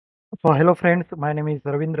So hello friends, my name is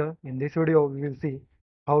Ravindra. In this video, we will see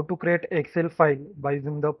how to create Excel file by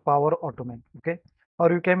using the Power Automate. Okay,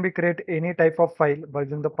 or you can be create any type of file by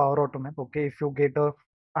using the Power Automate. Okay, if you get a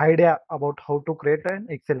idea about how to create an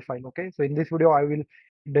Excel file. Okay, so in this video, I will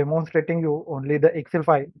demonstrating you only the Excel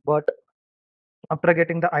file, but after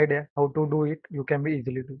getting the idea how to do it, you can be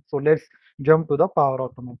easily do. So let's jump to the Power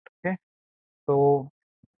Automate. Okay, so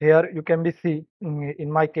here you can be see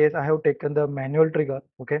in my case, I have taken the manual trigger.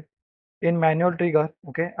 Okay, in manual trigger,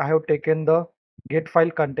 okay, I have taken the get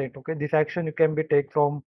file content. Okay, this action you can be take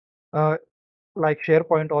from uh, like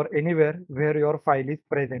SharePoint or anywhere where your file is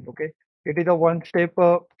present. Okay, it is a one step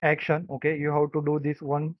action. Okay, you have to do this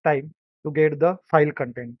one time to get the file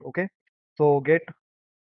content. Okay, so get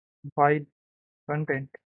file content,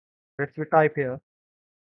 let's we type here,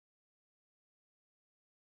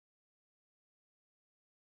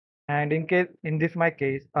 and in case in this my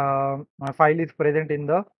case, my file is present in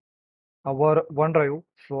the our OneDrive,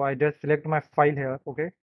 so I just select my file here.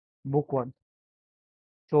 Okay, book one.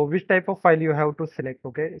 So which type of file you have to select?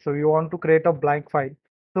 Okay, so you want to create a blank file,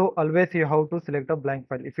 so always you have to select a blank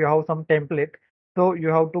file. If you have some template, so you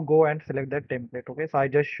have to go and select that template. Okay, so I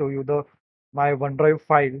just show you the my OneDrive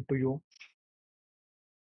file to you.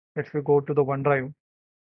 Let's we go to the OneDrive.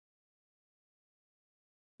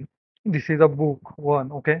 This is a book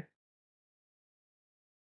one. Okay,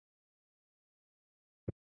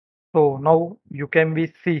 so now you can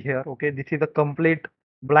be see here. Okay, this is a complete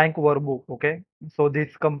blank workbook. Okay, so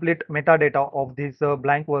this complete metadata of this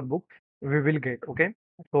blank workbook we will get. Okay,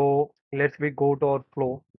 so let's we go to our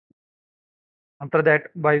flow. After that,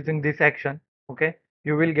 by using this action, okay,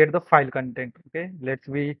 you will get the file content. Okay, let's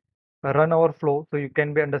we run our flow so you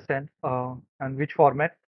can be understand and which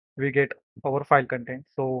format we get our file content.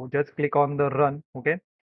 So just click on the run. Okay,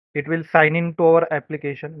 it will sign into our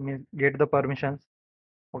application, means get the permissions.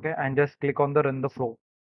 Okay, and just click on the run the flow.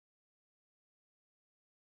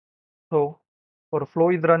 So our flow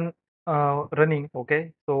is running.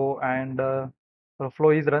 Okay, so and the flow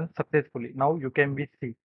is run successfully. Now you can be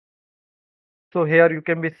see. So here you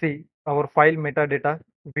can be see our file metadata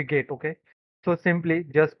we get. Okay, so simply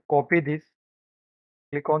just copy this,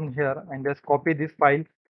 click on here and just copy this file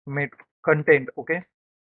met content. Okay,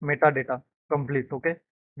 metadata complete. Okay,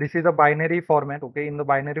 this is a binary format. Okay, in the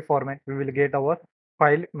binary format we will get our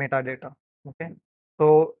file metadata. Okay,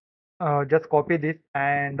 so just copy this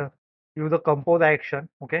and use the compose action.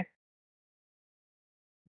 Okay,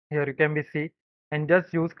 here you can be see and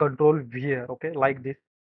just use control V here. Okay, like this.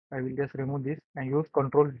 I will just remove this and use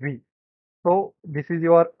control V. So this is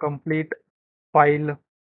your complete file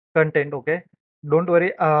content. Okay, don't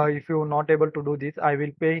worry if you're not able to do this, I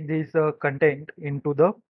will paste this content into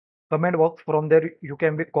the comment box. From there you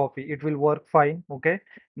can be copy, it will work fine. Okay,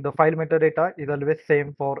 the file metadata is always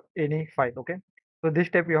same for any file. Okay, so this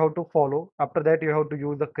step you have to follow. After that you have to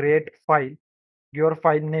use the create file, your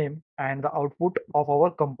file name and the output of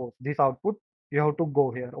our compose. This output you have to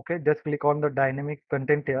go here. Okay, just click on the dynamic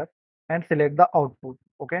content here and select the output.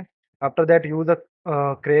 Okay, after that use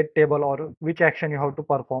a create table or which action you have to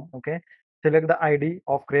perform. Okay, select the id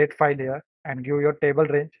of create file here and give your table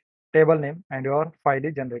range, table name, and your file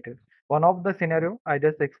is generated. One of the scenario I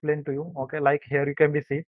just explained to you. Okay, like here you can be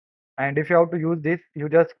see, and if you have to use this, you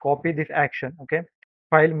just copy this action. Okay,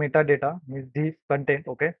 file metadata means this content.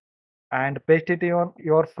 Okay, and paste it in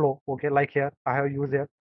your flow. Okay, like here I have used here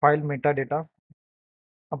file metadata.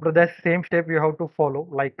 After that same step you have to follow,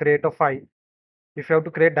 like create a file. If you have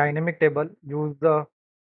to create dynamic table, use the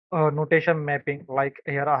notation mapping, like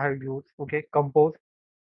here I have used. Okay, compose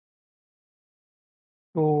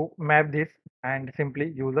to map this and simply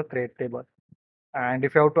use a create table. And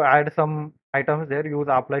if you have to add some items there, use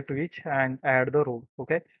apply to each and add the row.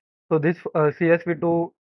 Okay, so this CSV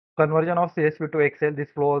to conversion of CSV to Excel,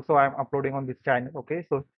 this flow also I am uploading on this channel. Okay,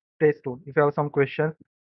 so stay tuned. If you have some questions,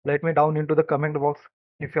 let me down into the comment box.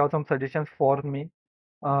 If you have some suggestions for me,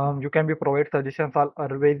 you can be provide suggestions, are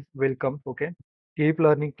always welcome. Okay, keep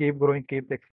learning, keep growing, keep